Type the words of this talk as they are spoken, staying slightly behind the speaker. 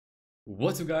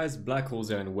What's up guys, Black Holes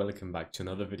here and welcome back to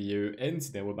another video, and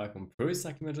today we're back on Pro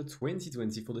Cycling Manager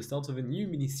 2020 for the start of a new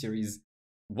mini-series.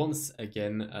 Once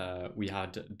again, we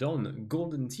had done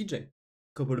Golden Tejay a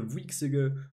couple of weeks ago,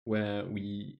 where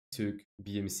we took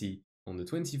BMC on the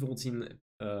 2014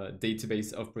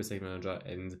 database of Pro Cycling Manager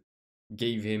and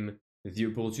gave him the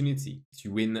opportunity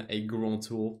to win a Grand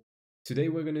Tour. Today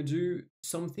we're going to do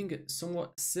something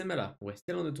somewhat similar. We're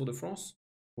still on the Tour de France,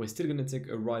 we're still going to take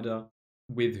a rider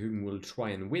with whom we'll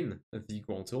try and win the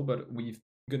Grand Tour, but we're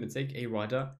going to take a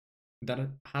rider that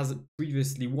has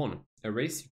previously won a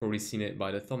race. You've probably seen it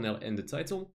by the thumbnail and the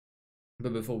title.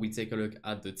 But before we take a look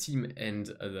at the team and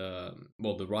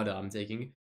the rider I'm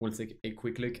taking, we'll take a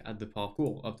quick look at the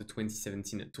parcours of the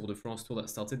 2017 Tour de France tour that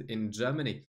started in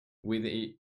Germany with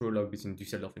a prologue between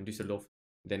Düsseldorf and Düsseldorf.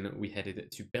 Then we headed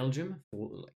to Belgium for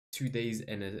like 2 days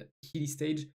and a hilly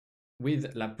stage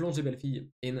with La Planche des Bellefilles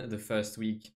in the first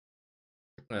week.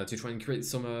 To try and create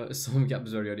some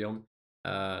gaps very early on.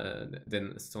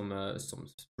 Then some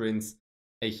sprints,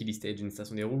 a hilly stage in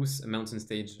Station des Rousses, a mountain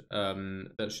stage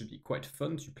that should be quite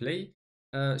fun to play.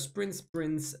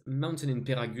 Sprints, mountain in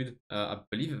Peyragudes. I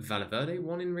believe Valverde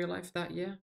won in real life that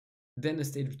year. Then a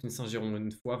stage between Saint-Giron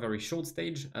and Foix, very short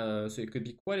stage. So it could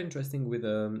be quite interesting with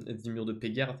the Mur de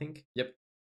Péguerre, I think. Yep.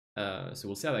 So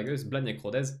we'll see how that goes.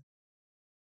 Blagnac-Rodez,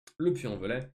 Le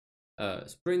Puy-en-Velay,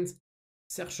 sprint,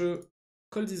 Sercheux,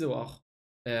 Col d'Izoard,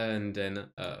 and then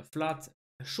flat,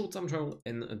 short-term trail,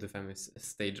 and the famous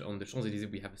stage on the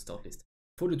Champs-Élysées. We have a start list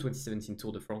for the 2017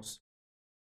 Tour de France.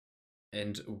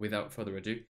 And without further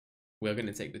ado, we're going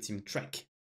to take the team Trek,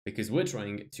 because we're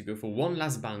trying to go for one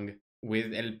last bang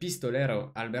with El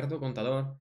Pistolero, Alberto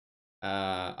Contador.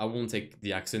 I won't take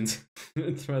the accent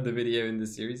throughout the video in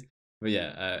this series, but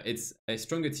yeah, it's a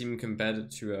stronger team compared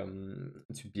to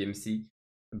BMC.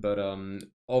 But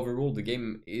overall, the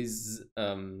game is,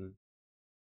 I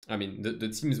mean, the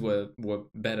teams were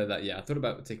better that year. I thought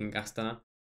about taking Astana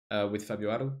with Fabio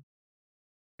Aru,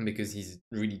 because he's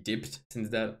really dipped since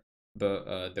that,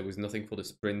 but there was nothing for the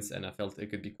sprints, and I felt it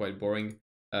could be quite boring.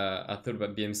 I thought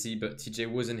about BMC, but Tejay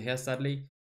wasn't here, sadly.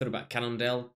 Thought about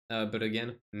Cannondale, but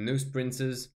again, no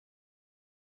sprinters.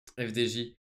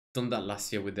 FDJ, done that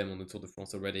last year with them on the Tour de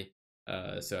France already.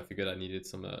 So I figured I needed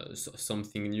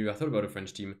something new. I thought about a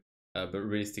French team, but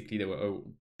realistically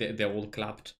they're all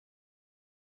clapped.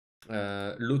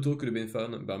 Lotto could have been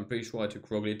fun, but I'm pretty sure I took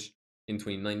Roglic in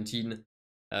 2019.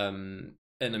 And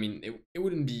I mean, it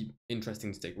wouldn't be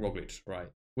interesting to take Roglic, right?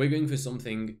 We're going for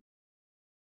something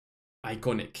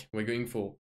iconic. We're going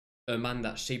for a man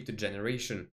that shaped a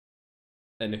generation.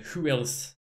 And who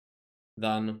else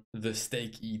than the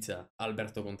steak eater,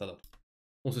 Alberto Contador?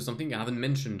 Also, something I haven't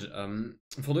mentioned,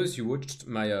 for those who watched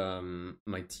my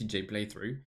my Tejay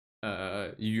playthrough,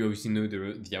 you obviously know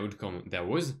the outcome there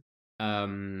was,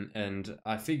 and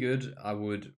I figured I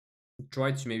would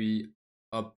try to maybe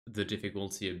up the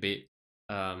difficulty a bit,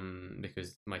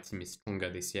 because my team is stronger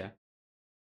this year.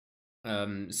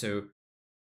 So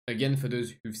again, for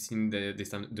those who've seen the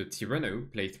Tirreno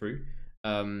playthrough,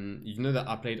 you know that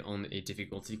I played on a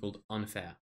difficulty called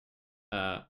Unfair.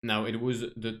 Now, it was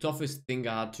the toughest thing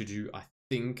I had to do, I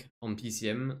think, on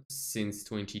PCM since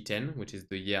 2010, which is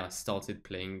the year I started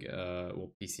playing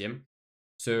PCM.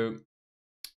 So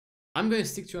I'm going to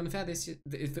stick to Unfair for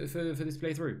this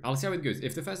playthrough. I'll see how it goes.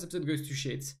 If the first episode goes to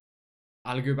shit,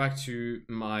 I'll go back to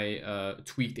my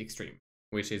tweaked extreme,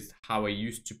 which is how I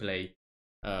used to play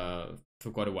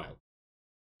for quite a while.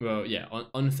 Well, yeah,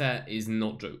 Unfair is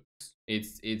not jokes.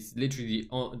 It's literally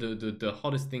the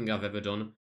hardest thing I've ever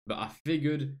done. But I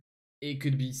figured it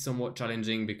could be somewhat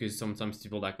challenging because sometimes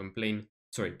people that complain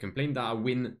that I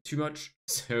win too much.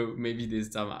 So maybe this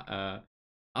time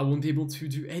I won't be able to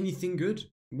do anything good.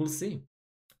 We'll see.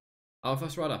 Our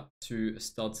first rider to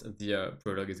start the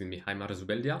prologue is going to be Jaime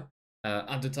Zubeldia.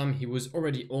 At the time, he was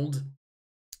already old.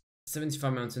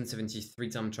 75 mountain, 73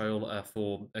 time trial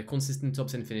for a consistent top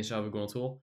 10 finisher of a Grand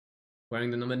Tour.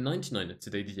 Wearing the number 99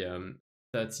 today, the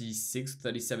 36,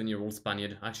 37-year-old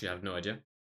Spaniard. Actually, I have no idea.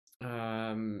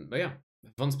 But yeah,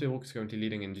 Van Speelbroek is currently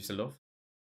leading in Düsseldorf,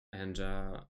 and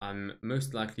I'm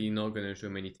most likely not going to show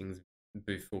many things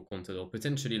before Contador.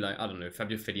 Potentially, like, I don't know,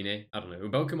 Fabio Fellini, I don't know,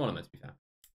 Bauke Mollema, to be fair.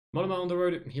 Mollema on the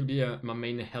road, he'll be my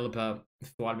main helper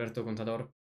for Alberto Contador,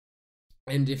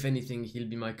 and if anything, he'll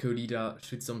be my co-leader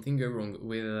should something go wrong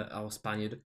with our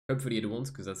Spaniard. Hopefully it won't,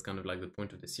 because that's kind of like the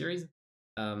point of the series.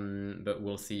 But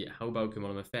we'll see how Bauke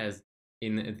Mollema fares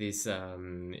in this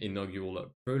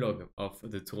inaugural prologue of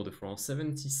the Tour de France.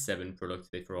 77 prologue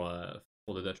today for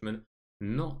the Dutchman.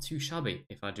 Not too shabby,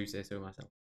 if I do say so myself.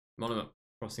 Mollema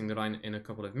crossing the line in a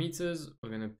couple of meters. We're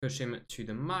going to push him to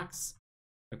the max.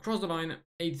 Across the line,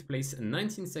 8th place,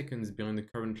 19 seconds behind the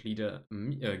current leader,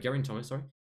 Geraint Thomas, sorry.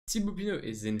 Thibaut Pinot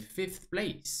is in 5th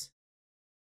place.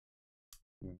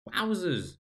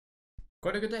 Wowzers!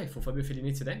 Quite a good day for Fabio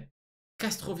Fellini today.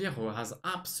 Castroviero has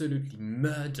absolutely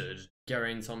murdered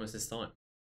Geraint Thomas this time.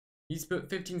 He's put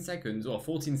 15 seconds, or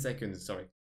 14 seconds, sorry,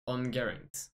 on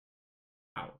Geraint.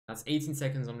 Wow, that's 18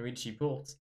 seconds on Richie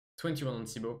Porte, 21 on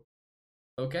Thibaut.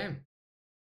 Okay.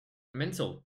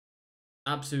 Mental.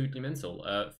 Absolutely mental.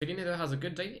 Fellini has a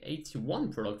good day,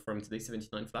 81 prologue from today,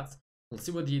 79 flats. We'll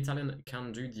see what the Italian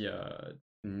can do, the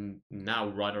now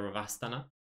rider of Astana,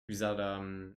 who's had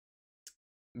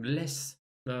less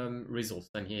results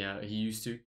than he used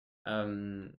to.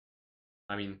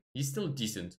 I mean, he's still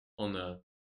decent on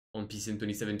PCM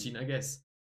 2017, I guess.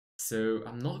 So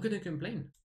I'm not gonna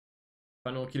complain.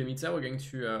 Final kilometer, we're going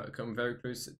to come very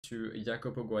close to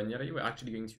Jacopo Guarnieri. We're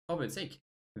actually going to overtake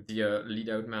the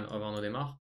lead-out man of Arnaud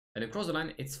Demar. And across the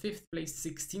line, it's 5th place,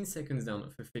 16 seconds down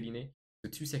for Fellini, so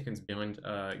 2 seconds behind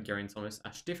Geraint Thomas.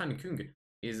 Stefan Kung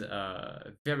is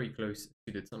very close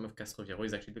to the time of Castroviero.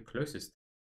 He's actually the closest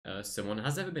someone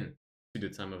has ever been to the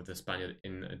time of the Spaniard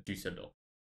in Düsseldorf.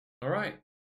 All right.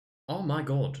 Oh my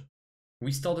god.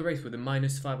 We start the race with a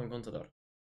 -5 on Contador.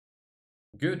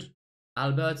 Good.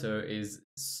 Alberto is...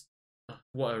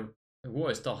 What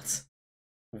a start.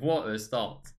 What a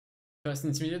start. First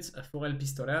intermediate for El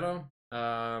Pistolero.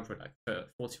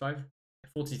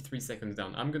 43 seconds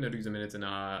down. I'm gonna lose a minute and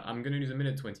I'm gonna lose a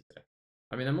minute 20 today.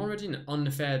 I mean, I'm already in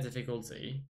unfair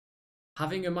difficulty.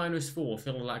 Having a -4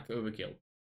 feels like overkill.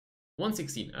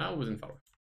 116. I wasn't far.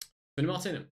 Tony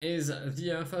Martin is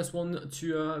the first one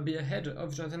to be ahead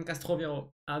of Jonathan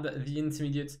Castroviero at the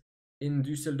intermediate in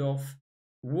Düsseldorf.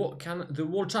 What can the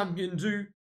world champion do?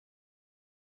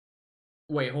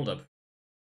 Wait, hold up.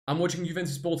 I'm watching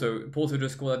Juventus Porto. Porto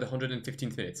just scored at the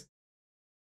 115th minute.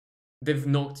 They've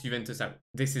knocked Juventus out.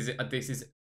 This is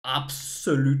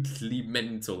absolutely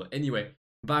mental. Anyway,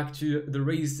 back to the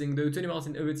racing though. Tony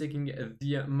Martin overtaking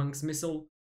the Manx Missile.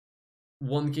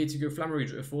 1k to go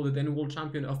Flammeridge for the then world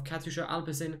champion of Katusha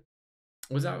Alpecin.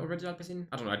 Was that already Alpecin?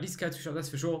 I don't know, at least Katusha, that's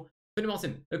for sure. Tony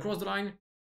Martin across the line.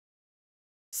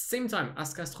 Same time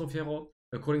as Castroviero,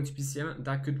 according to PCM.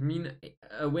 That could mean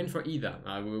a win for either.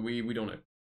 We don't know.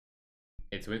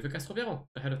 It's a win for Castroviero,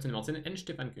 ahead of Tony Martin and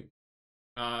Stefan Kuhn.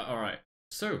 Alright,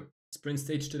 so sprint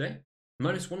stage today.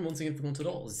 -1 once again for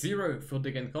Contador, 0 for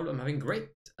Degenkolb. I'm having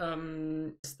great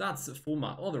stats for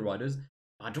my other riders.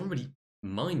 I don't really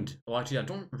mind, or actually I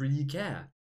don't really care.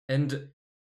 And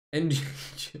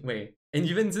wait, and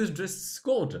Juventus just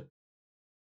scored.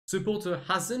 So Porto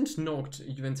hasn't knocked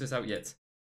Juventus out yet.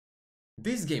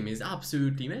 This game is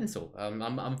absolutely mental.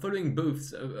 I'm following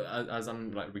both as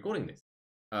I'm like recording this.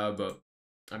 But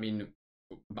I mean,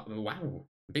 wow,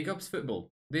 big ups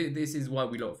football. This is why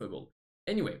we love football.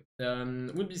 Anyway,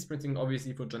 we'll be sprinting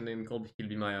obviously for John Degenkolb. He'll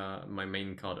be my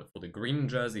main card for the green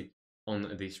jersey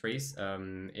on this race.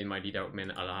 In my lead-out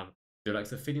men, I'll have the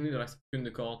likes of Fellini, the likes of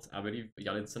Kundekort, I believe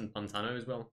Jarlinson, Pantano as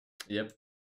well. Yep.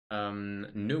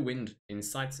 No wind in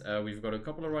sight. We've got a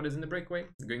couple of riders in the breakaway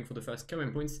going for the first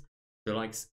coming points. The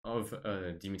likes of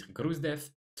Dimitri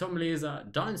Gruzdev, Tom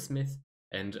Leza, Darren Smith,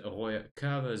 and Roy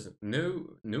Curvers.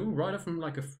 No rider from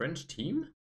like a French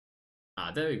team? Ah,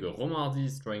 there you go. Romardi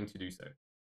is trying to do so.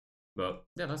 But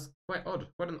yeah, that's quite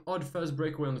odd. Quite an odd first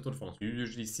breakaway on the Tour de France. You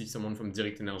usually see someone from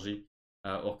Direct Energy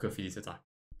or Cofidis attack.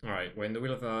 Alright, we're in the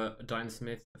wheel of Darren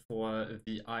Smith for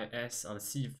the IS. I'll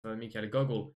see if Michael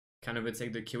Gogol can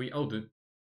overtake the Kiwi. Oh,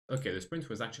 okay, the sprint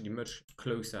was actually much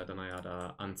closer than I had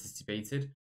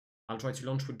anticipated. I'll try to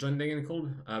launch with John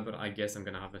Degenkolb, but I guess I'm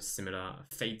going to have a similar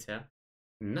fate here.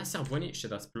 Nasser Bouhanni,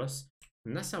 Shedas Plus.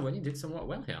 Nasser Bouhanni did somewhat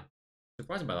well here.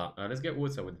 Surprised by that. Let's get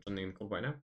water with John Degenkolb right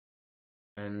now.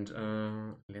 And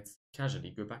let's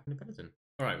casually go back in the peloton.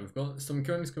 Alright, we've got some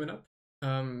coins coming up.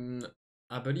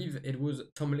 I believe it was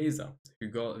Tom Leza who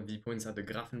got the points at the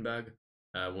Grafenberg.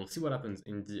 We'll see what happens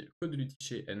in the Côte de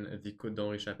Lutiché and the Côte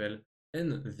d'Henri Chapelle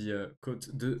and the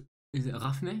Côte de... Is it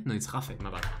Raffenay? No, it's Raffet,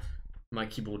 my bad. My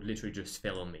keyboard literally just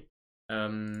fell on me.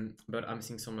 But I'm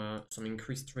seeing some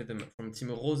increased rhythm from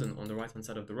Timo Rosen on the right-hand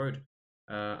side of the road.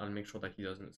 I'll make sure that he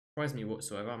doesn't surprise me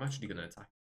whatsoever. I'm actually going to attack.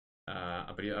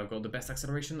 I believe I've got the best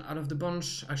acceleration out of the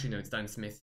bunch. Actually, no, it's Dan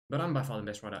Smith. But I'm by far the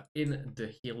best rider in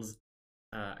the hills.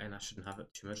 And I shouldn't have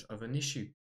too much of an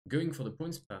issue. Going for the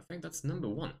points perfect. That's number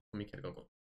 1 for Michael Gogol.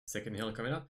 Second hill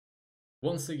coming up.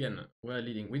 Once again, we're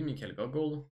leading with Michael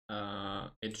Gogol.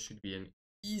 It should be an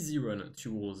easy run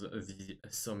towards the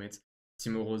summit.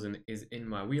 Timo Rosen is in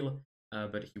my wheel,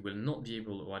 but he will not be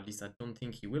able, or at least I don't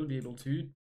think he will be able to.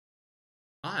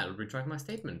 I'll retract my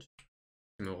statement.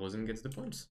 Timo Rosen gets the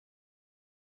points.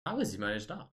 How has he managed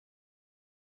that?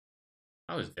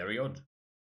 That was very odd.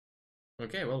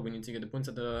 Okay, well, we need to get the points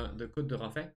at the Côte de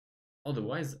Rafet.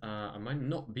 Otherwise, I might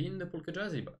not be in the Polka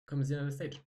jersey, but comes the end of the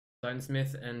stage. Diane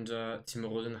Smith and Timo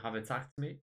Rosen have attacked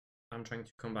me. I'm trying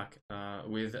to come back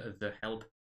with the help,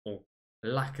 or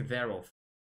lack thereof,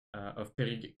 of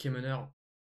Perig Kemener.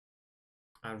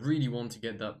 I really want to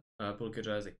get that Polka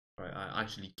jersey. Right, I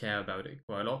actually care about it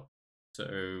quite a lot.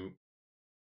 So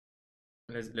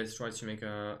let's try to make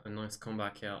a nice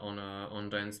comeback here on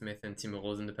Diane Smith and Timo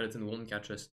Rosen. The peloton won't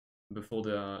catch us before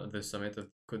the summit of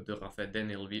Côte de Rafet.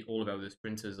 Then it'll be all about the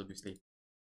sprinters, obviously.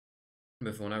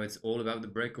 But for now, it's all about the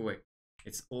breakaway.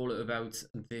 It's all about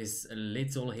this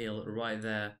little hill right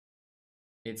there.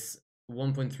 It's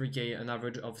 1.3k, an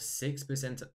average of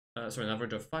 6%, sorry, an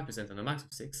average of 5% and a max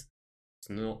of 6. It's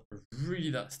not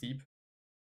really that steep.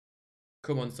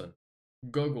 Come on, son.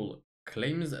 Gogol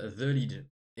claims the lead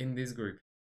in this group.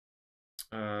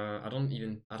 I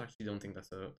actually don't think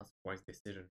that's a wise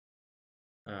decision.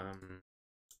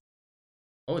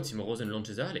 Oh, Timo Rosen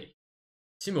launches early.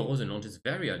 Timo Rosen launches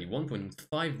very early, 1.5,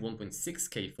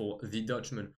 1.6k for the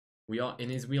Dutchman. We are in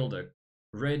his wheel though,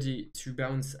 ready to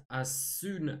bounce as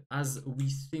soon as we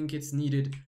think it's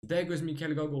needed. There goes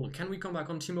Michael Gogol. Can we come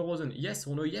back on Timo Rosen? Yes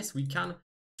or no? Yes, we can.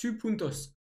 2 puntos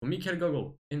for Michael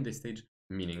Gogol in this stage,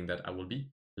 meaning that I will be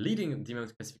leading the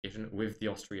amount classification with the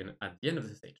Austrian at the end of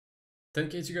the stage.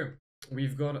 10k to go.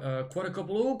 We've got quite a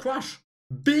couple. Oh, crash!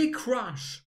 Big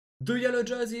crash! The yellow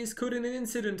jersey is caught in an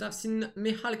incident. I've seen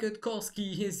Michal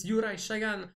Kwiatkowski, his Juraj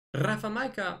Sagan, Rafa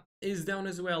Majka is down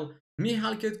as well.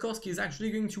 Michal Kwiatkowski is actually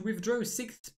going to withdraw.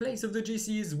 6th place of the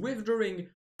GC is withdrawing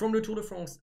from the Tour de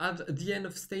France at the end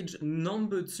of stage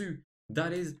number 2.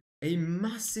 That is a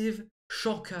massive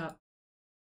shocker.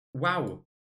 Wow.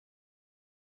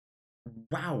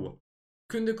 Wow.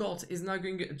 Kundekort is now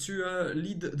going to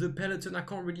lead the peloton. I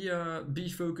can't really be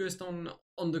focused on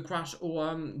the crash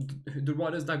or the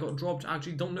riders that got dropped. I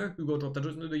actually don't know who got dropped. I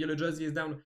just know the yellow jersey is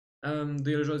down. The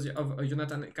yellow jersey of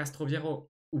Jonathan Castroviero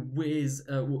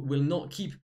will not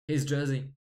keep his jersey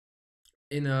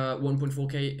in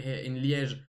 1.4k here in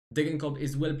Liège. Degenkolb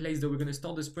is well placed though. We're going to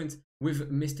start the sprint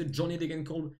with Mr. Johnny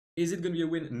Degenkolb. Is it going to be a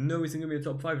win? No. Is it going to be a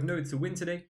top 5? No, it's a win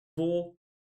today for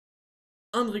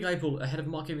André Greipel ahead of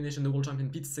Mark Cavendish and the world champion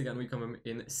Peter Sagan. We come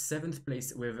in 7th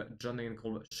place with John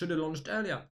Degenkolb. Should have launched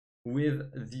earlier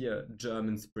with the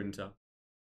German sprinter.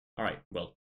 Alright,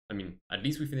 well, I mean, at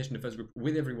least we finished in the first group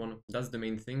with everyone. That's the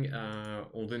main thing.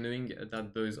 Although knowing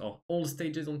that those are all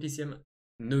stages on PCM,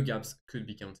 no gaps could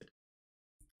be counted.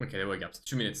 Okay, there were gaps.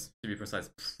 2 minutes to be precise.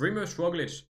 Primož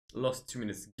Roglič lost 2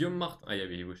 minutes. Guillaume Martin. Oh yeah,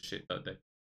 he was shit that day.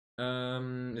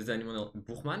 Is there anyone else?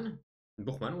 Buchmann?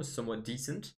 Buchmann was somewhat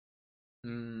decent.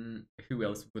 Who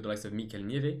else? With the likes of Mikel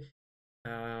Nieve.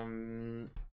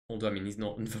 Although, I mean, he's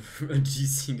not a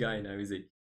GC guy now, is he?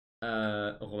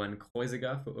 Roman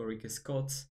Kreuziger for Ulrike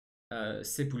Scott.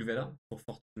 Sepulveda for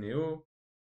Fortuneo.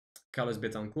 Carlos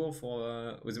Betancourt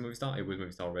for, was it Movistar? It was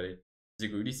Movistar already.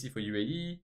 Diego Ulissi for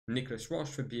UAE. Nicholas Roche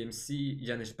for BMC.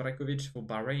 Janis Brekovic for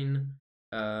Bahrain.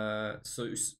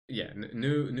 So, yeah,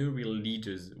 no real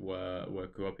leaders were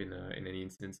co-op in any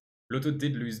incidents. Lotto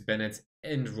did lose Bennett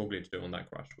and Roglic on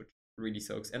that crash, which really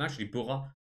sucks. And actually,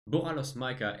 Bora lost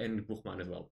Majka and Buchmann as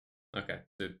well. Okay,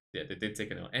 so yeah, they did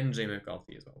take an L. And Jamie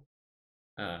McCarthy as well.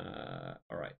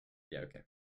 Alright, yeah, okay.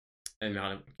 And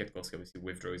Kwiatkowski obviously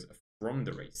withdraws from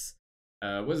the race.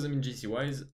 What does it mean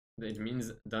GC-wise? It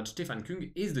means that Stefan Kung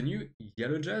is the new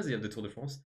yellow jersey of the Tour de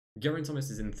France. Geraint Thomas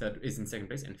is in 2nd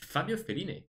place, and Fabio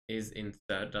Fellini is in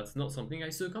 3rd. That's not something I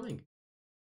saw coming.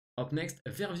 Up next,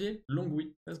 Verviers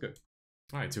Longwy. Let's go.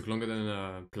 Alright, it took longer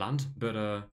than planned,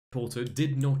 but Porto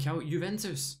did knock out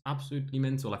Juventus. Absolutely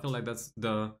mental. I feel like that's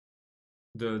the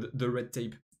red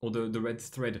tape or the red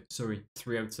thread. Sorry,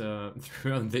 throughout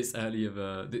this early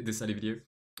video,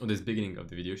 or this beginning of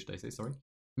the video, should I say? Sorry.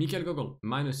 Michael Gogol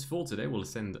 -4 today will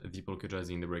send the Polka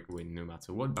jersey in the breakaway no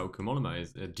matter what. Bauke Mollema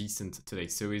is decent today.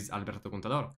 So is Alberto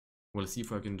Contador. We'll see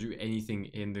if I can do anything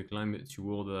in the climb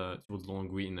towards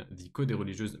Longwy in the Côte des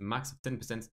Religieuses. Max of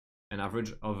 10%, an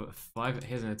average of 5.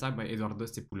 Here's an attack by Eduardo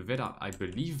Sepulveda, I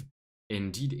believe.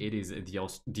 Indeed, it is the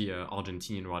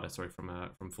Argentinian rider, sorry, from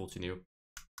Fortuneo.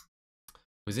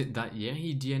 Was it that year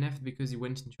he DNF'd because he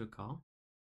went into a car?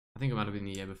 I think it might have been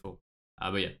the year before.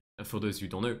 But yeah, for those who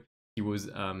don't know, he was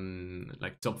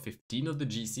like top 15 of the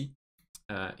GC.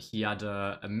 He had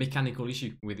a mechanical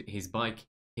issue with his bike.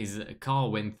 His car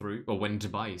went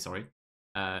by, sorry.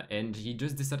 And he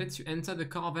just decided to enter the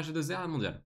car of Adazer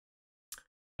Mondial.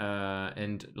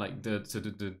 And like the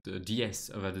DS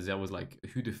of Adazer was like,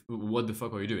 what the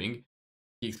fuck are you doing?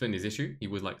 He explained his issue. He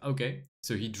was like, okay.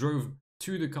 So he drove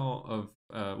to the car of,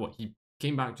 well, he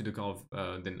came back to the car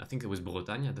of, then I think it was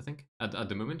Bretagne, I think, at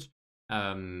the moment.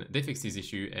 They fixed his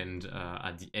issue, and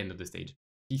at the end of the stage,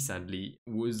 he sadly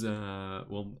was,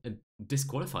 well,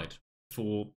 disqualified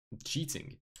for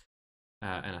cheating.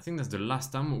 And I think that's the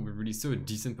last time we really saw a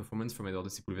decent performance from Eduardo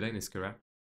Sepulveda in his career.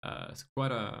 It's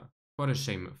quite a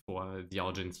shame for the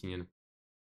Argentinian,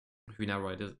 who now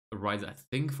rides, I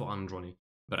think, for Androni,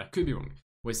 but I could be wrong.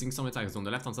 We're seeing some attacks on the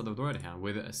left-hand side of the road here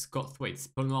with Scott Thwaites,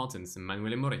 Paul Martins,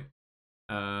 Manuel Mori.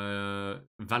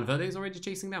 Valverde is already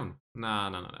chasing down.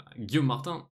 Nah. Guillaume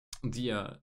Martin,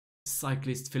 the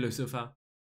cyclist philosopher,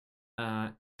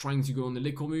 trying to go on the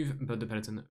Lecourt move, but the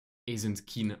peloton isn't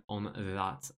keen on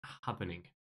that happening.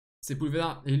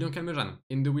 Sepulveda, Lilian Calmejean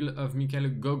in the wheel of Michael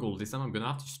Gogol. This time I'm gonna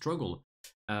have to struggle.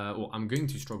 I'm going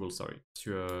to struggle, sorry,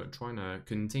 to try and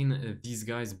contain these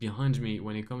guys behind me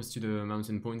when it comes to the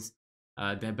mountain points.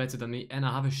 They're better than me, and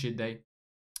I have a shit day.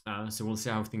 So we'll see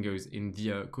how things goes in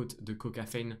the Côte de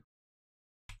Cocaphane.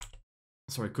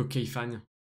 Sorry, Cocaphane.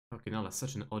 Okay, now that's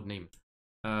such an odd name.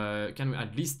 Can we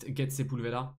at least get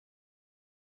Sepulveda?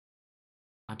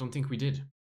 I don't think we did.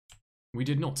 We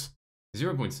did not.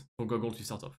 0 points for Gogol to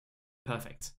start off.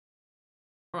 Perfect.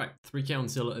 Alright, 3k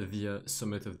until the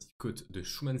summit of the Côte de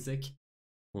Schumannsek.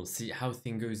 We'll see how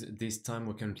things goes this time.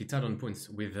 We're currently tied on points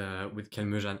with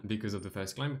Calmejean because of the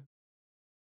first climb.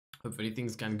 Hopefully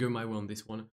things can go my way on this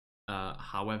one.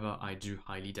 However, I do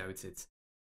highly doubt it.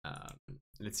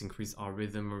 Let's increase our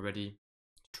rhythm already.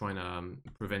 Trying to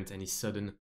prevent any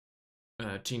sudden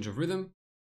change of rhythm.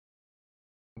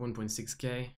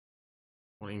 1.6k.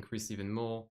 We'll increase even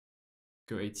more.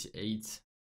 Go 88.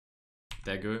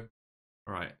 There go.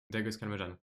 Alright, there goes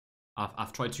Calmejean.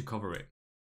 I've tried to cover it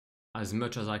as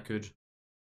much as I could.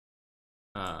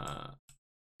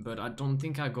 But I don't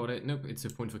think I got it. Nope, it's a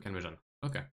point for Calmejean.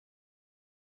 Okay.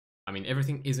 I mean,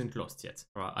 everything isn't lost yet.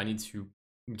 Alright, I need to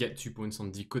get 2 points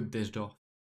on the Côte d'Esdor.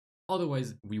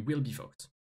 Otherwise, we will be fucked.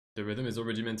 The rhythm is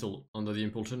already mental under the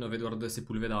impulsion of Eduardo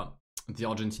Sepulveda. The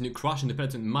Argentinian crash in the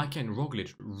peloton. Mike and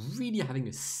Roglic really having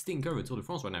a stinker at Tour de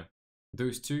France right now.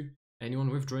 Those two. Anyone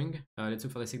withdrawing? Let's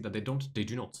hope for the sake that they don't. They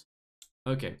do not.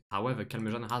 Okay. However,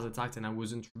 Calmejean has attacked and I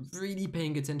wasn't really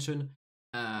paying attention.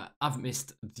 I've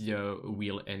missed the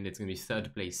wheel and it's going to be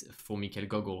third place for Michael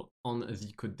Gogol on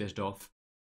the Côte d'Esdor.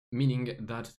 Meaning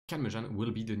that Calmejean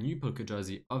will be the new polka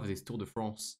jersey of this Tour de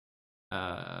France.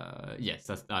 Yes,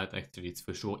 that's actually, it's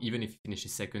for sure. Even if he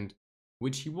finishes second,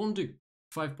 which he won't do.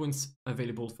 5 points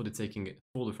available for the taking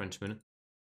for the Frenchman.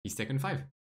 He's taken 5.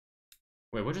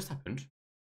 Wait, what just happened?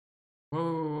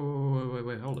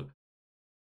 Wait, hold up.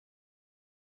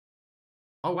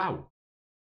 Oh, wow.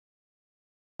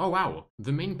 Oh, wow.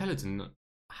 The main peloton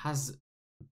has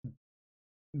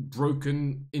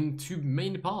broken into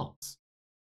main parts.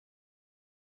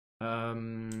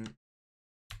 Hold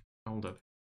up.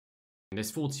 And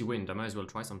there's 40 wind, I might as well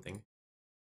try something.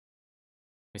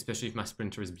 Especially if my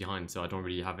sprinter is behind, so I don't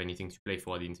really have anything to play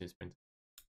for at the instant sprint.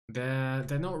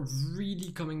 They're not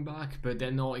really coming back, but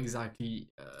they're not exactly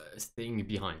staying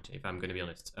behind, if I'm going to be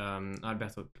honest.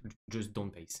 Alberto, just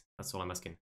don't pace. That's all I'm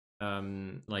asking.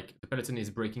 Like, the peloton is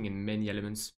breaking in many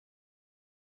elements,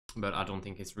 but I don't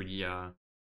think it's really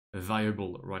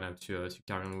viable right now to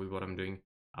carry on with what I'm doing.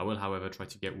 I will, however, try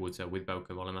to get water with Bauke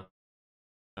Mollema.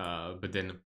 But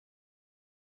then,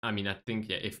 I mean, I think,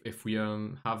 yeah, if we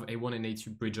have A1 and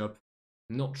A2 bridge up,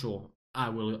 not sure I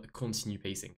will continue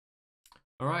pacing.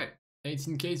 Alright,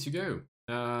 18k to go.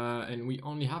 And we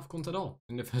only have Contador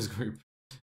in the first group.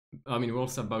 I mean, we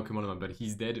also have Bauke Mollema, but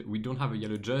he's dead. We don't have a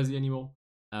yellow jersey anymore.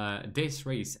 This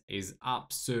race is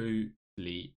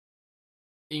absolutely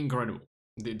incredible.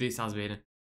 This has been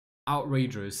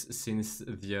outrageous since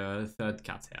the third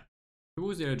cat here. Who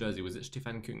was the yellow jersey? Was it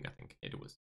Stefan Kung? I think it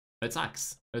was.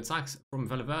 Attacks from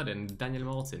Valverde and Daniel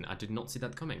Martin. I did not see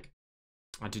that coming.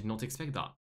 I did not expect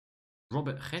that.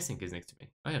 Robert Resink is next to me.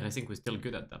 Oh yeah, Resink was still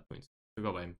good at that point. Forgot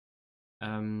about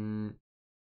him.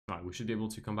 Right, we should be able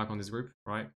to come back on this group,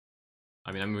 right?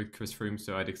 I mean, I'm with Chris Froome,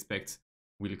 so I'd expect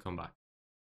we'll come back.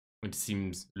 It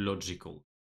seems logical.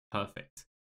 Perfect.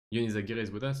 Yoni Zagir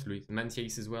is with us, Luis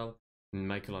Mantiais as well, and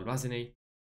Michael Albazine. A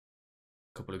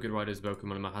couple of good riders. Bauke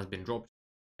Mollema has been dropped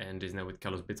and is now with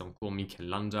Carlos Betancourt, Mikel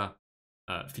Landa,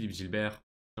 Philippe Gilbert.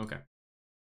 Okay.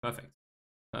 Perfect.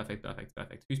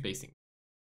 Who's pacing?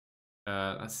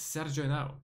 Sergio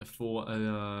now for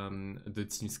the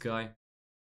Team Sky,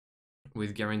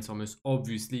 with Geraint Thomas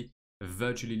obviously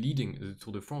virtually leading the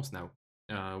Tour de France now,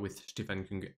 with Stefan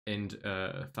Kung and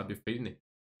Fabio Fellini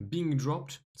being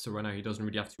dropped. So right now he doesn't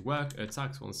really have to work.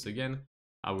 Attacks once again.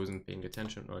 I wasn't paying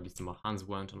attention, or at least my hands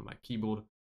weren't on my keyboard,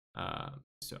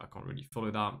 so I can't really follow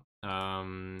that.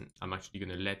 I'm actually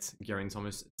going to let Geraint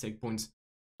Thomas take points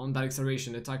on that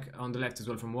acceleration attack on the left as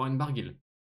well from Warren Barguil.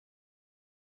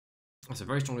 That's a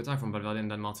very strong attack from Valverde and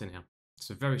Dan Martin here.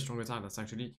 It's a very strong attack. That's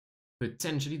actually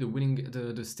potentially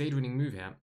the stage winning move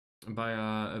here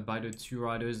by the two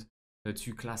riders, the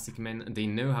two classic men. They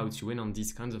know how to win on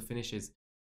these kinds of finishes.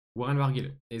 Warren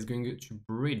Barguil is going to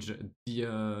bridge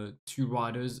the two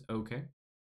riders. Okay,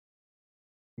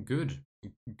 good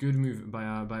move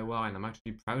by Warren. I'm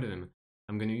actually proud of him.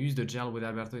 I'm going to use the gel with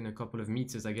Alberto in a couple of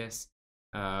meters, I guess.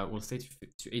 We'll stay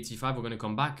to 85. We're going to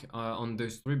come back on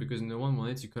those three because no one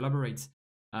wanted to collaborate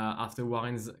after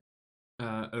Warren's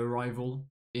arrival.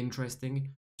 Interesting.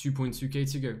 2.2k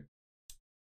to go.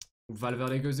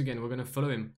 Valverde goes again. We're going to follow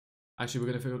him. Actually,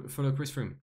 we're going to follow Chris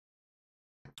Froome.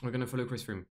 We're going to follow Chris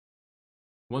Froome.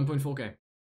 1.4k.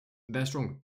 They're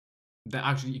strong. They're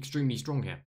actually extremely strong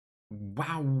here.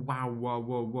 Wow, wow, whoa,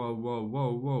 whoa, whoa, whoa,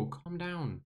 whoa, whoa. Calm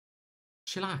down.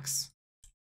 Chillax.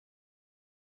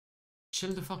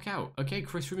 Chill the fuck out. Okay,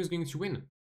 Chris Froome is going to win.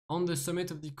 On the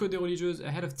summit of the Côte des Religieuses,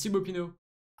 ahead of Thibaut Pinot.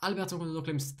 Alberto Contador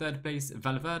claims third place.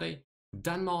 Valverde,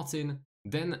 Dan Martin,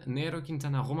 then Nairo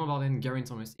Quintana, Romain Bardet, and Geraint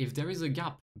Thomas. If there is a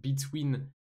gap between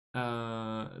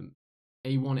A1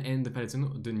 and the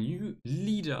peloton, the new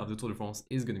leader of the Tour de France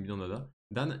is going to be none other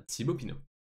than Thibaut Pinot.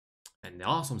 And there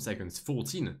are some seconds,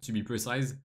 14 to be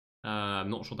precise. I'm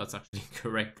not sure that's actually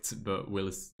correct, but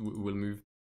we'll move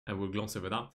and we'll glance over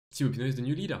that. Thibaut Pinot is the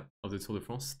new leader of the Tour de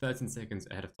France, 13 seconds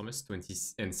ahead of Thomas,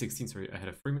 16 ahead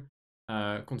of Froome.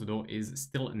 Contador is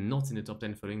still not in the top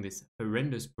 10 following this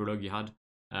horrendous prologue he had,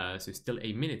 so still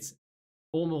a minute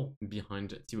or more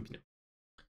behind Thibaut Pinot.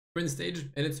 Sprint stage,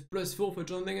 and it's +4 for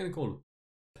John Degenkolb.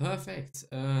 Perfect.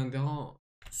 There are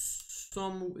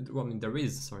some, well, I mean, there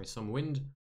is, sorry, some wind.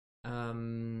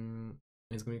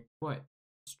 It's going to be quite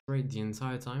straight the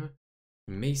entire time.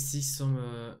 You may see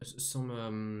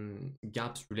some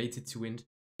gaps related to wind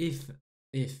if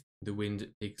the wind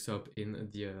picks up in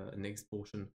the next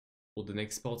portion or the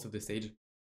next parts of the stage,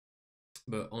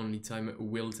 but only time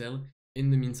will tell. In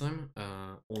the meantime,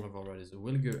 all of our riders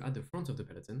will go at the front of the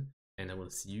peloton, and I will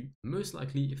see you most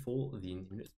likely for the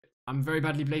intermediate sprint. I'm very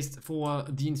badly placed for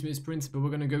the intermediate sprint, but we're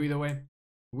going to go either way.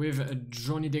 With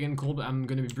Johnny Degenkolb, I'm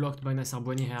going to be blocked by Nasser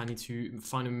Boigny here. I need to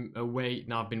find a way.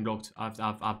 Now I've been blocked.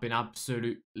 I've been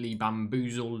absolutely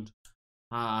bamboozled.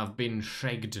 I've been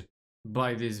shagged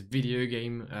by this video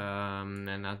game,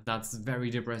 and that's very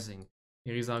depressing.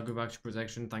 Here is our go back to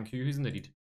protection. Thank you. Who's in the lead?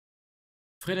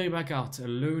 Frédéric Bacart, a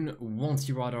lone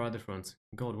wanty rider at the front.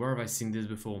 God, where have I seen this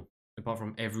before? Apart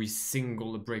from every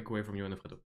single breakaway from you and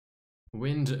Fredo.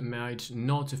 Wind might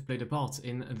not have played a part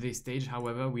in this stage,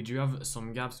 however, we do have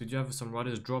some gaps, we do have some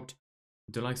riders dropped,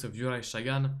 the likes of Juraj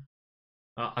Sagan.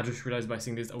 I just realized by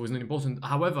seeing this that was not important.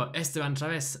 However, Esteban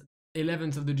Chavez,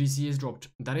 11th of the GC, is dropped.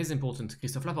 That is important.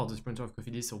 Christophe Laporte, the sprinter of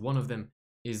Cofidis, so one of them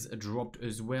is dropped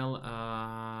as well.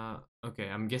 Okay,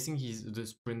 I'm guessing he's the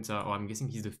sprinter, or I'm guessing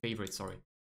he's the favorite, sorry,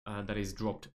 that is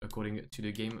dropped according to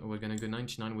the game. We're gonna go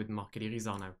 99 with Marc-Eli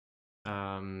Rizard now.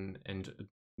 And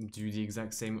do the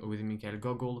exact same with Michael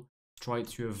Gogol. Try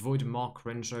to avoid Mark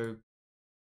Renshaw.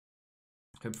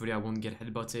 Hopefully I won't get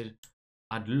headbutted.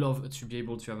 I'd love to be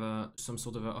able to have some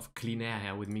sort of clean air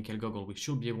here with Michael Gogol. We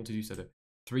should be able to do so though.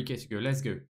 3k to go. Let's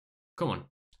go. Come on.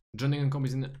 John Degenkolb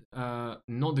is in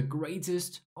not the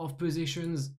greatest of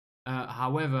positions.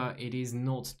 However, it is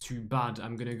not too bad.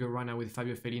 I'm going to go right now with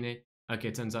Fabio Felline. Okay,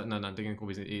 turns out, no,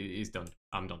 Degenkolb is done.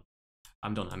 I'm done.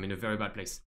 I'm in a very bad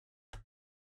place.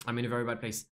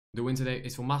 The win today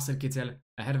is for Marcel Kittel,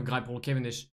 ahead of Greipel,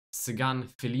 Cavendish, Sagan,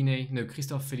 Felline, no,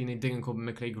 Christophe Felline, Degenkolb,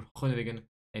 McLeod, Groenewegen,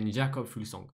 and Jakob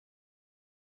Fuglsang.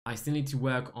 I still need to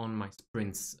work on my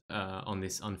sprints on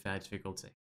this unfair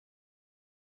difficulty,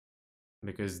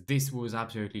 because this was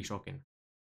absolutely shocking.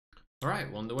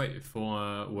 Alright, we're on the way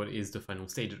for what is the final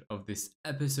stage of this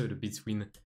episode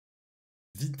between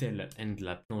Vittel and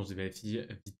La Planche de Belfi.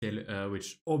 Vittel,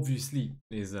 which obviously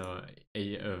is a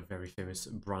very famous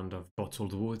brand of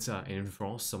bottled water in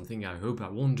France, something I hope I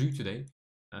won't do today,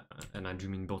 and I do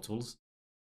mean bottles.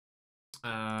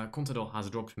 Contador has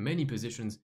dropped many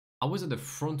positions. I was at the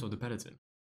front of the peloton,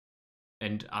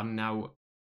 and I'm now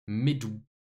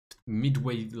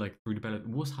midway like through the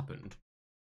peloton. What's happened?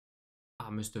 I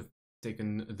must have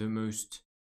taken the most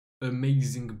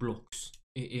amazing blocks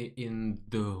in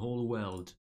the whole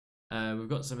world. We've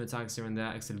got some attacks here and there.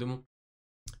 Axel Dumont,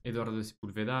 Eduardo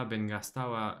Sepulveda, Ben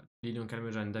Gastawa, Lilian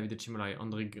Calmeja, and David Chimolai.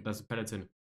 André, that's a peloton.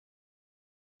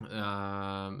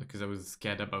 Because I was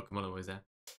scared about Kamala was there.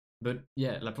 But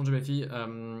yeah, La Planche de Belfi,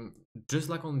 just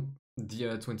like on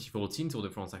the 2014 Tour de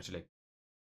France actually,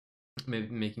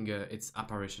 making its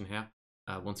apparition here.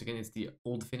 Once again, it's the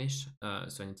old finish,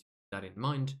 so I need to keep that in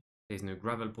mind. There's no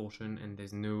gravel portion and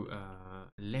there's no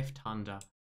left-hander,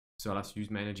 so I'll have to use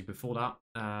my energy before that.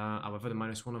 However, the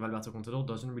 -1 of Alberto Contador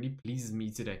doesn't really please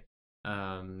me today.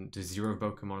 The 0 of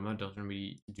Bauke doesn't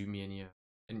really do me any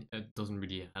doesn't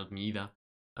really help me either.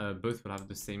 Both will have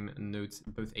the same notes,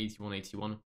 both 81,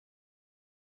 81.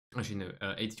 Actually, no,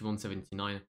 81,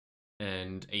 79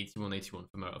 and 81, 81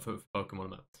 for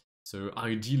Bauke. So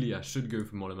ideally, I should go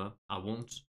for Mollema. I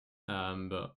won't,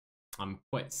 but I'm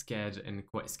quite scared and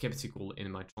quite skeptical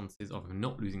in my chances of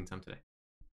not losing time today.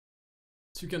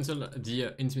 To cancel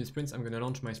the intimate sprints, I'm going to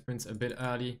launch my sprints a bit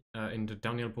early in the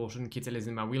downhill portion. Kittel is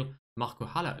in my wheel. Marco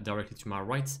Haller directly to my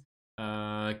right.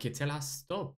 Kittel has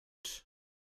stopped.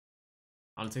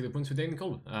 I'll take the points with Dane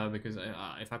Cole because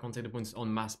if I can't take the points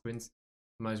on mass sprints,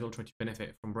 I might as well try to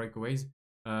benefit from breakaways.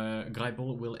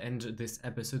 Greipel will end this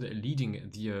episode leading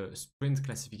the sprint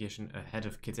classification ahead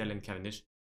of Kittel and Cavendish.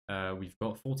 We've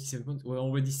got 47 points. We're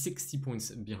already 60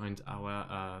 points behind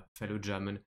our fellow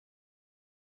German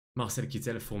Marcel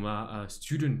Kittel, former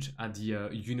student at the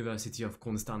University of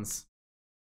Constance,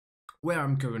 where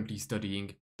I'm currently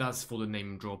studying. That's for the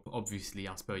name drop, obviously,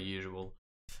 as per usual.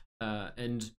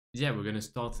 And yeah, we're gonna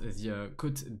start the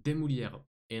Côte des Moulières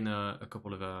in a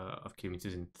couple of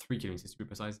kilometers, in 3 kilometers to be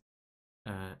precise.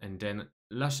 And then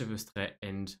La Chevestre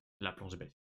and La Planche de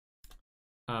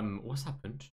Belleville. What's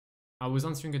happened? I was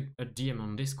answering a DM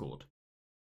on Discord.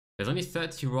 There's only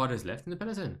 30 riders left in the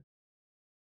peloton.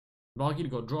 Barguil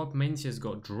got dropped, Mencius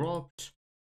got dropped.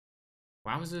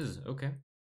 Wowzers, okay.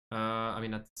 I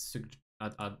mean, I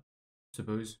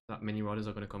suppose that many riders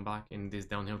are going to come back in this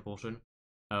downhill portion.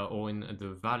 Or in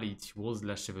the valley towards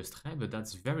La Chevestre, but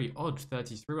that's very odd.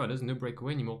 33 riders, no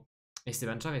breakaway anymore.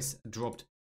 Esteban Chavez dropped.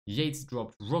 Yates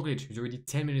dropped. Roglic, who's already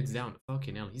 10 minutes down.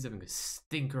 Fucking hell, he's having a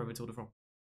stinker of a Tour de France.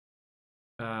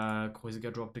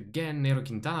 Kreuziger dropped again. Nairo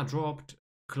Quintana dropped.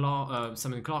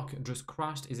 Simon Clark just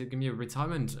crashed. Is it going to be a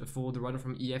retirement for the rider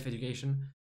from EF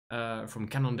Education? From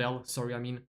Cannondale, sorry, I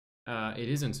mean. It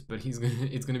isn't, but it's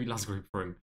going to be last group for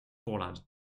him. Poor lad.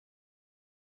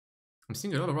 I'm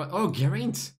seeing a lot of rides. Oh,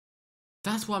 Geraint!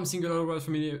 That's why I'm seeing a lot of rides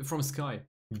from Sky.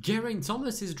 Geraint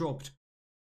Thomas is dropped.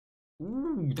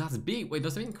 Ooh, that's big. Wait,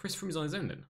 does that mean Chris Froome is on his own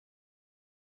then?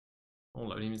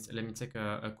 Hold on, let me take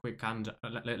a quick gander.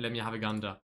 Let me have a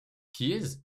gander. He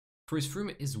is. Chris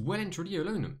Froome is well and truly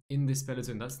alone in this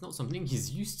peloton. That's not something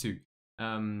he's used to.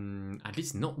 At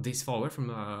least not this far away from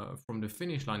the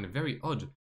finish line. Very odd.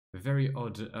 Very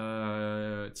odd.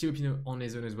 Thibaut Pinot on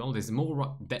his own as well. There's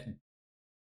more.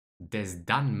 There's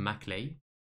Dan Maclay.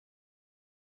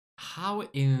 How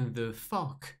in the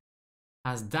fuck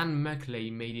has Dan Maclay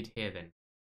made it here then?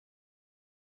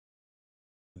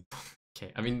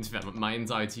 Okay, I mean, my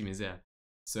entire team is there,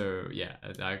 so yeah,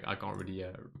 I can't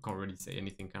really say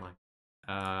anything, can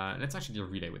I? Let's actually do a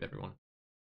relay with everyone.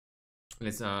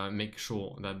 Let's make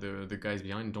sure that the guys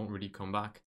behind don't really come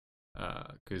back,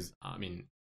 because I mean,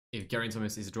 if Geraint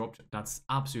Thomas is dropped, that's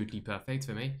absolutely perfect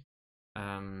for me.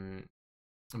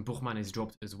 Buchmann is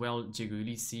dropped as well. Diego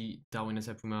Ulissi, Darwin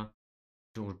Asapuma,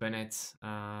 George Bennett,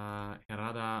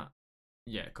 Herrada.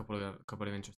 Yeah, a couple of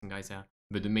interesting guys here.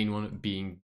 But the main one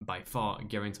being by far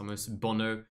Geraint Thomas.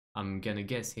 Bono, I'm gonna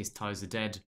guess his tires are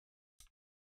dead.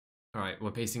 Alright,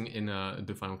 we're pacing in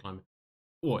the final climb.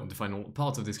 Or the final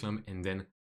part of this climb, and then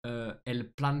El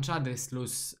Plancha de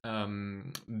los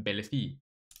Bellefilles.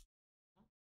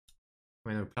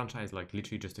 Well, no, plancha is like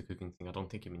literally just a cooking thing. I don't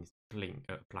think it means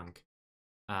plank.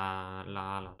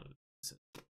 La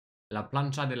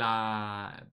plancha de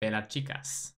la Bella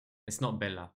Chicas. It's not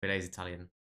Bella. Bella is Italian.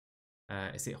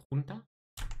 Is it junta?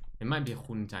 It might be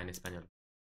junta in Espanol.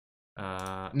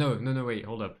 No, wait,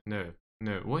 hold up. No.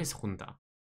 What is junta?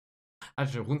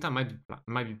 Actually, junta might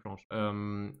be planche.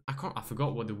 I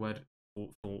forgot what the word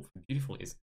for beautiful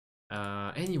is.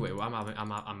 Anyway,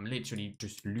 I'm literally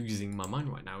just losing my mind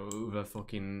right now over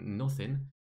fucking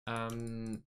nothing.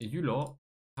 You lot,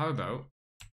 how about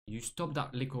you stop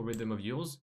that little rhythm of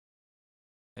yours,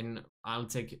 and I'll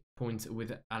take point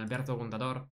with Alberto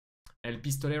Contador. El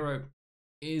Pistolero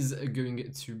is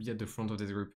going to be at the front of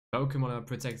this group. Bauke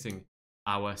protecting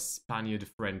our Spaniard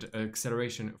friend.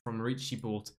 Acceleration from Richie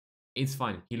Port. It's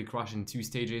fine. He'll crash in 2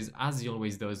 stages, as he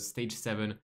always does. Stage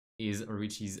 7 is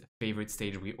Richie's favorite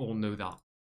stage. We all know that.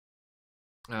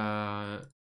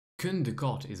 Kun de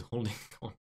Kort is holding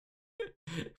on.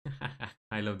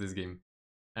 I love this game.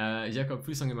 Jacob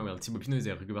Plus Angemawel, Thibaut Pinot is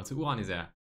there, Rigoberto Urán is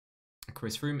there.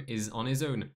 Chris Froome is on his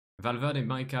own. Valverde,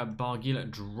 Maika,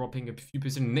 Barguil dropping a few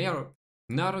percent.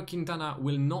 Nairo Quintana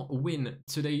will not win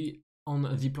today on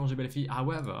the Planche de Bellefilles.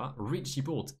 However, Richie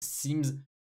Port seems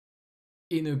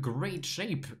in a great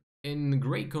shape, in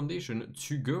great condition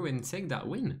to go and take that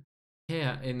win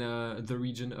here in the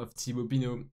region of Thibaut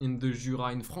Pinot in the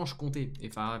Jura in Franche-Comté,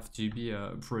 if I have to be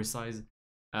precise,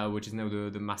 which is now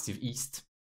the Massive East.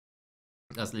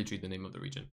 That's literally the name of the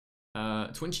region.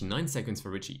 29 seconds for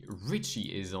Richie.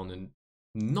 Richie is on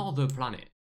another planet.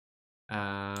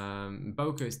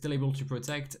 Bauke is still able to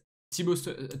protect. Thibaut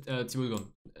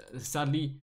gone.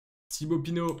 Sadly, Thibaut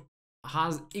Pinot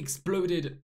has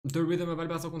exploded. The rhythm of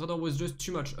Alberto Contador was just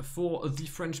too much for the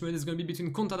Frenchman. It's going to be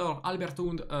between Contador,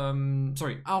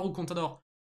 Haru Contador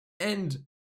and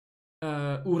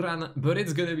Uran, but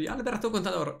it's going to be Alberto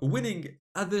Contador winning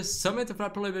at the summit of La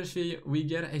Plébéchie. We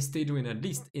get a stage win, at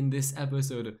least in this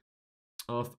episode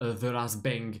of The Last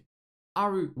Bang.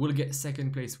 Haru will get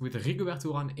second place with Rigobert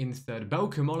Uran in third.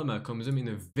 Bauke Mollema comes in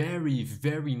a very,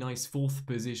 very nice fourth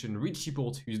position. Richie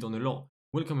Porte, who's done a lot,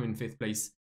 will come in fifth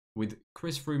place with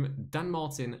Chris Froome, Dan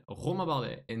Martin, Romain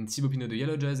Bardet, and Thibaut Pinot, the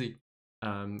yellow jersey,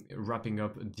 wrapping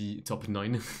up the top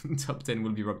 9. Top 10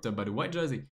 will be wrapped up by the white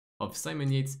jersey of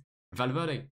Simon Yates,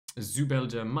 Valverde,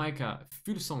 Zubeldia, Maika,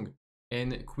 Fulsang,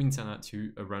 and Quintana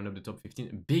to round up the top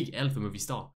 15. Big L for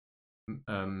Movistar,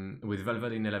 with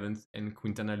Valverde in 11th and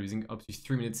Quintana losing up to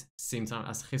 3 minutes, same time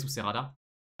as Jesus Herrada.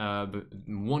 But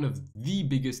one of the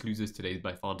biggest losers today is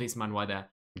by far this man right there,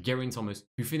 Geraint Thomas,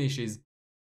 who finishes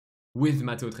with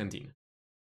Matteo Trentin.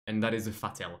 And that is a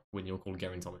fatal when you're called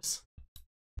Geraint Thomas.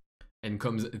 And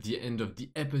comes the end of the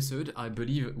episode. I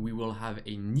believe we will have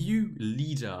a new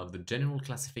leader of the general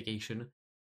classification.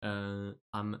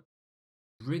 I'm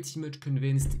pretty much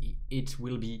convinced it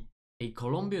will be a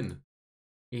Colombian,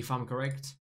 if I'm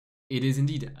correct. It is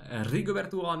indeed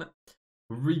Rigobert Uran.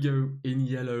 Rigo in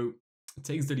yellow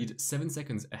takes the lead 7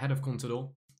 seconds ahead of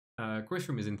Contador. Chris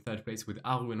Froome is in third place with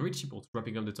Haru and Richie Porte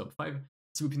wrapping up the top 5.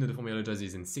 Thibaut Pinot, the former yellow jersey,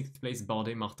 is in 6th place.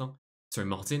 Bardet,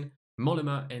 Martin,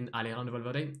 Mollema, and Alejandro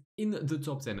Valverde in the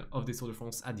top 10 of this Tour de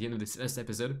France at the end of this first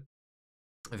episode.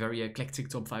 A very eclectic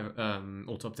top 5,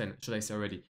 or top 10, should I say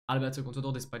already. Alberto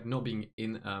Contador, despite not being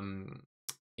in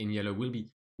yellow, will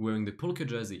be wearing the polka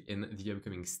jersey in the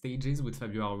upcoming stages, with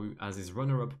Fabio Aru as his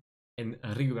runner-up and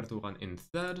Rigoberto Urán in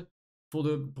third. For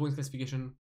the points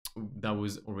classification, that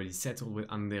was already settled,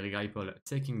 with Ander Greipel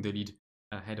taking the lead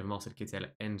ahead of Marcel Kittel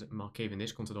and Mark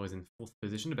Cavendish. Contador is in 4th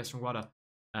position. The best rider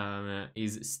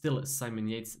is still Simon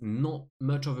Yates. Not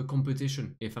much of a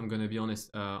competition, if I'm going to be honest.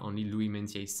 Only Louis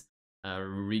Mentiès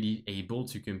really able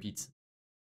to compete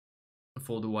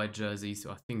for the white jersey,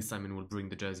 so I think Simon will bring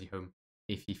the jersey home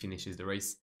if he finishes the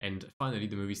race. And finally,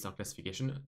 the Movistar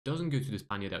classification doesn't go to the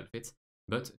Spaniard outfit,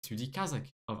 but to the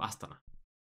Kazakh of Astana.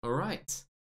 Alright,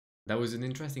 that was an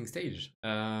interesting stage.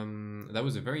 That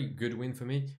was a very good win for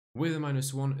me, with a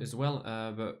 -1 as well,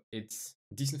 but it's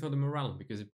decent for the morale,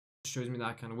 because it shows me that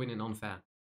I can win in unfair.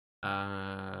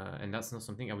 And that's not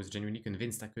something I was genuinely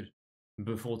convinced I could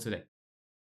before today.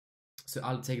 So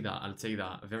I'll take that,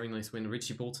 A very nice win.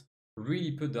 Richie Porte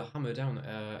really put the hammer down,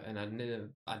 and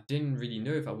I didn't really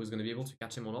know if I was going to be able to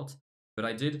catch him or not, but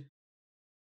I did.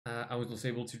 I was also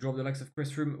able to drop the likes of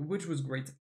Chris Froome, which was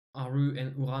great. Haru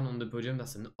and Uran on the podium,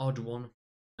 that's an odd one.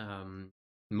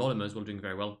 Mollema as well, doing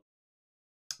very well.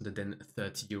 The then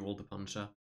 30-year-old puncher.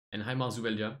 And Jaimar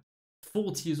Zubeldia,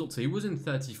 40 years old, so he wasn't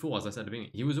 34 as I said at the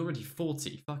beginning, he was already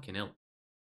 40, fucking hell.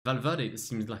 Valverde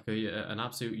seems like an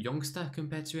absolute youngster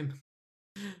compared to him.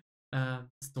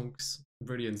 Stonks.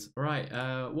 Brilliant. Right,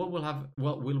 what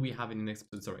will we have in the next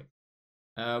episode? Sorry.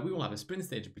 We will have a sprint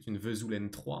stage between Vesoul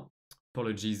and Troyes.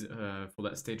 Apologies for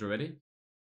that stage already.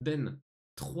 Then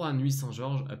Troyes Nuit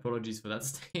Saint-Georges. Apologies for that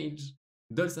stage.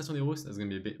 Dole Station des Rousses. That's going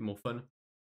to be a bit more fun.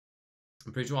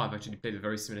 I'm pretty sure I've actually played a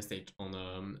very similar stage on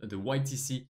the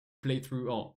YTC playthrough.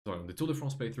 Oh, sorry, on the Tour de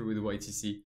France playthrough with the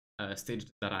YTC stage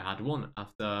that I had won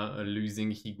after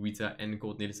losing Higuita and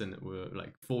Kurt Nielsen were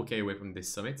like 4k away from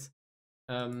this summit.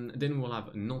 Then we'll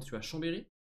have Nantua-Chambéry,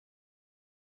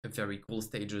 a very cool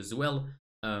stage as well.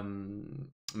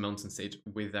 Mountain stage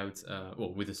without,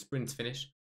 with a sprint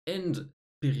finish. And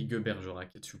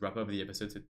Périgueux-Bergerac to wrap up the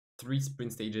episode. So 3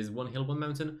 sprint stages, 1 hill, 1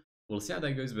 mountain. We'll see how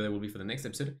that goes, but that will be for the next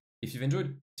episode. If you've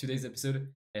enjoyed today's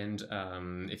episode, and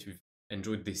if you've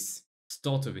enjoyed this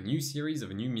start of a new series,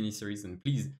 of a new mini-series, then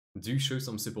please do show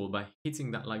some support by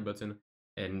hitting that like button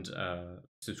and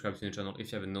subscribe to the channel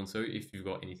if you haven't done so. If you've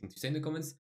got anything to say in the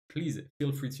comments, please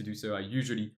feel free to do so. I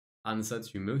usually answer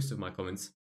to most of my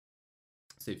comments,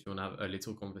 so if you want to have a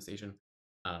little conversation,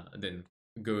 then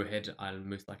go ahead, I'll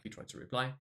most likely try to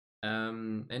reply.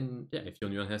 And yeah, if you're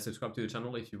new on here, subscribe to the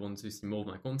channel if you want to see more of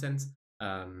my content.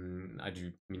 I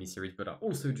do mini-series, but I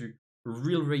also do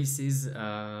real races.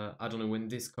 I don't know when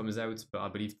this comes out, but I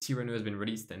believe Tirano has been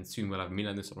released, and soon we'll have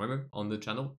Milan-San on the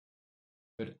channel.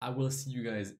 But I will see you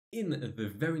guys in the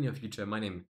very near future. My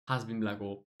name has been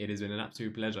Blacko. It has been an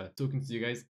absolute pleasure talking to you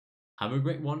guys. Have a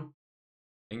great one,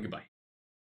 and goodbye.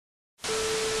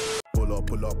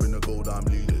 Pull up in the gold, I'm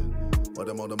leading. But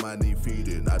them other man need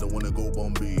feeding. I don't wanna go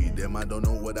Bombay. Them I don't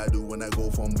know what I do when I go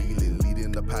from Beeling.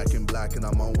 Leading the pack in black and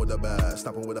I'm on with a bag.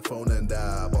 Snapping with a phone and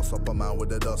die. Boss up a man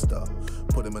with a duster.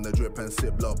 Put him in the drip and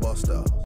sip blockbuster.